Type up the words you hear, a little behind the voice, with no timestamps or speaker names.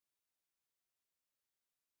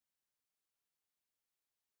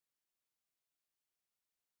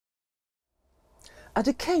A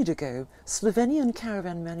decade ago, Slovenian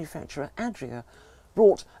caravan manufacturer Adria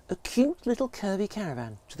brought a cute little curvy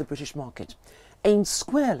caravan to the British market, aimed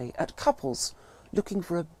squarely at couples looking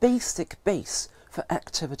for a basic base for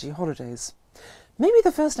activity holidays. Maybe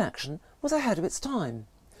the first Action was ahead of its time,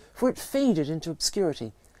 for it faded into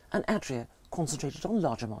obscurity and Adria concentrated on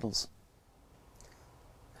larger models.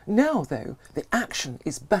 Now, though, the Action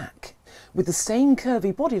is back, with the same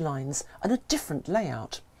curvy body lines and a different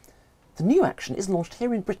layout. The new Action is launched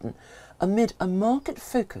here in Britain amid a market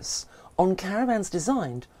focus on caravans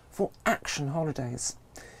designed for action holidays.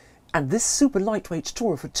 And this super lightweight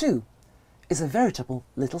tourer for two is a veritable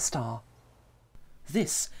little star.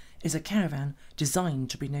 This is a caravan designed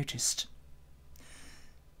to be noticed.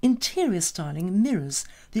 Interior styling mirrors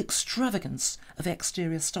the extravagance of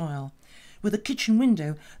exterior style, with a kitchen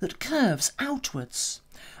window that curves outwards,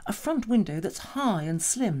 a front window that's high and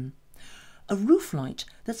slim, a roof light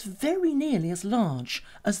that's very nearly as large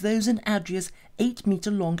as those in Adria's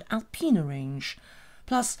 8-metre-long Alpina range,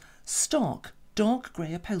 plus stark dark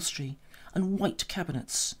grey upholstery and white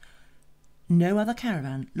cabinets. No other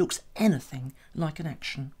caravan looks anything like an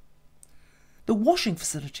Action. The washing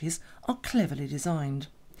facilities are cleverly designed.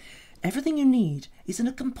 Everything you need is in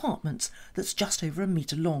a compartment that's just over 1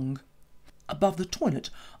 metre long. Above the toilet,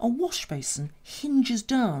 a wash basin hinges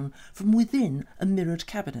down from within a mirrored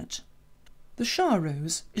cabinet. The shower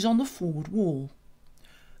rose is on the forward wall.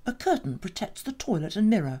 A curtain protects the toilet and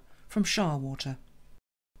mirror from shower water.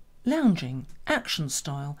 Lounging, Action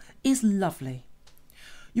style, is lovely.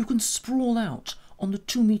 You can sprawl out on the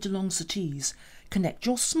 2-metre-long settees, connect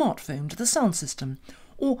your smartphone to the sound system,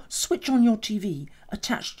 or switch on your TV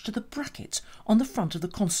attached to the bracket on the front of the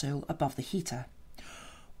console above the heater.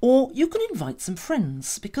 Or you can invite some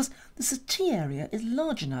friends, because the settee area is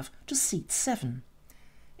large enough to seat 7.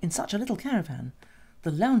 In such a little caravan,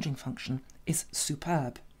 the lounging function is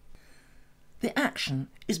superb. The Action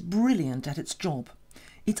is brilliant at its job.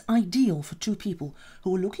 It's ideal for two people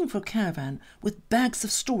who are looking for a caravan with bags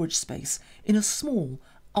of storage space in a small,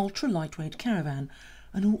 ultra-lightweight caravan,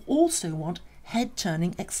 and who also want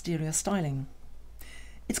head-turning exterior styling.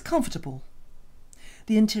 It's comfortable.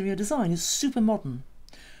 The interior design is super modern,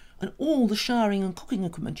 and all the showering and cooking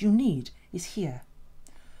equipment you need is here.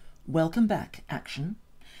 Welcome back, Action.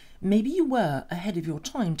 Maybe you were ahead of your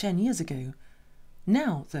time 10 years ago.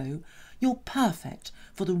 Now, though, you're perfect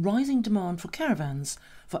for the rising demand for caravans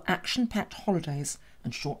for action-packed holidays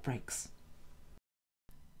and short breaks.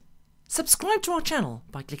 Subscribe to our channel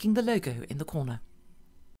by clicking the logo in the corner.